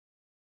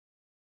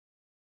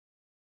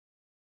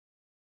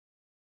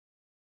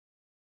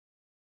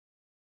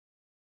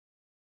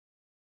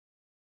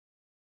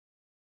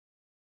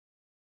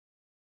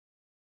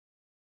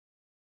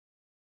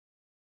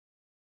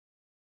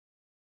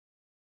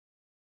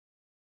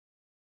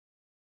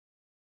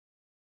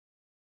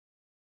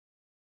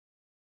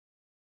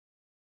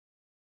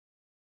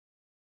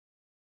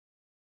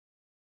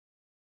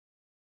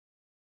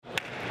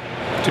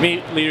To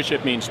me,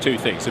 leadership means two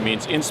things. It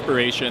means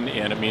inspiration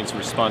and it means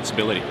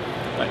responsibility.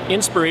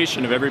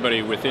 Inspiration of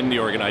everybody within the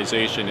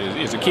organization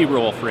is a key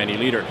role for any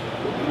leader.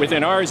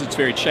 Within ours, it's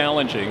very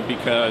challenging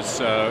because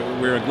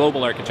we're a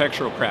global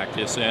architectural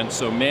practice, and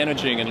so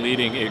managing and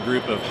leading a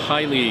group of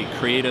highly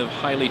creative,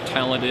 highly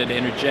talented,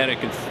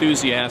 energetic,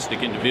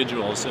 enthusiastic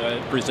individuals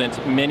presents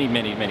many,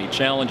 many, many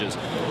challenges.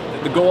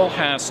 The goal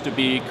has to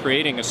be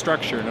creating a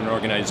structure in an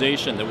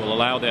organization that will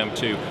allow them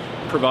to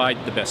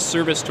provide the best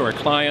service to our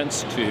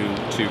clients,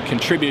 to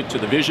contribute to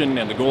the vision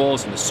and the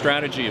goals and the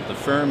strategy of the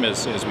firm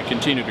as we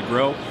continue to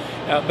grow,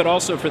 but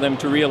also for them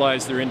to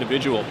realize their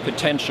individual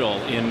potential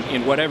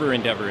in whatever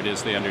endeavor it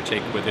is they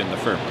undertake within the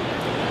firm.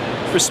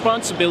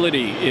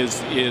 Responsibility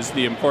is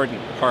the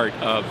important part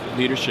of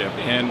leadership,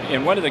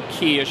 and one of the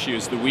key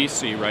issues that we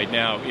see right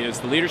now is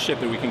the leadership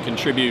that we can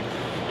contribute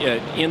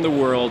in the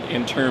world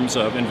in terms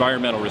of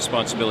environmental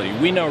responsibility.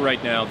 We know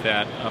right now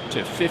that up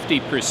to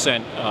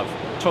 50% of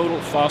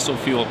total fossil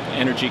fuel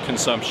energy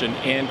consumption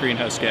and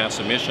greenhouse gas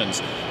emissions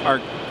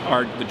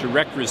are the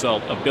direct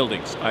result of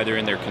buildings, either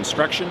in their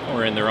construction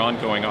or in their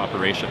ongoing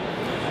operation.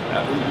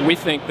 We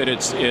think that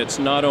it's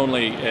not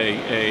only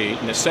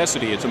a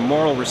necessity, it's a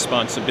moral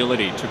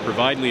responsibility to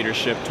provide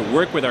leadership, to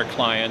work with our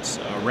clients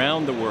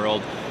around the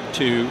world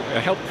to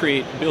help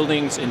create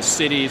buildings in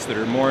cities that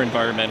are more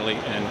environmentally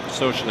and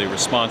socially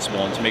responsible,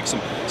 and to make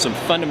some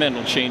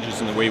fundamental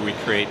changes in the way we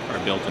create our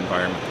built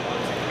environment.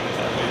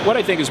 What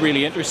I think is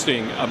really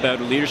interesting about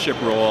a leadership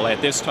role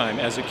at this time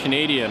as a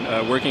Canadian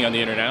working on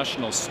the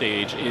international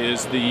stage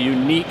is the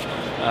unique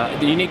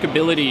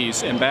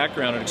abilities and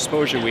background and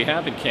exposure we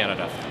have in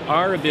Canada.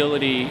 Our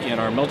ability in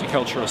our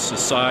multicultural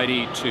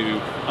society to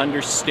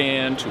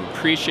understand, to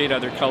appreciate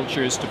other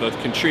cultures, to both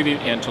contribute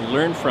and to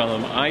learn from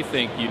them, I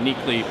think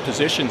uniquely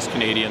positions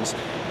Canadians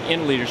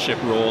in a leadership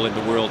role in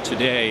the world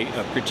today,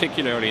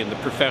 particularly in the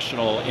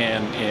professional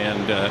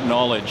and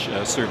knowledge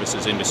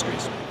services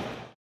industries.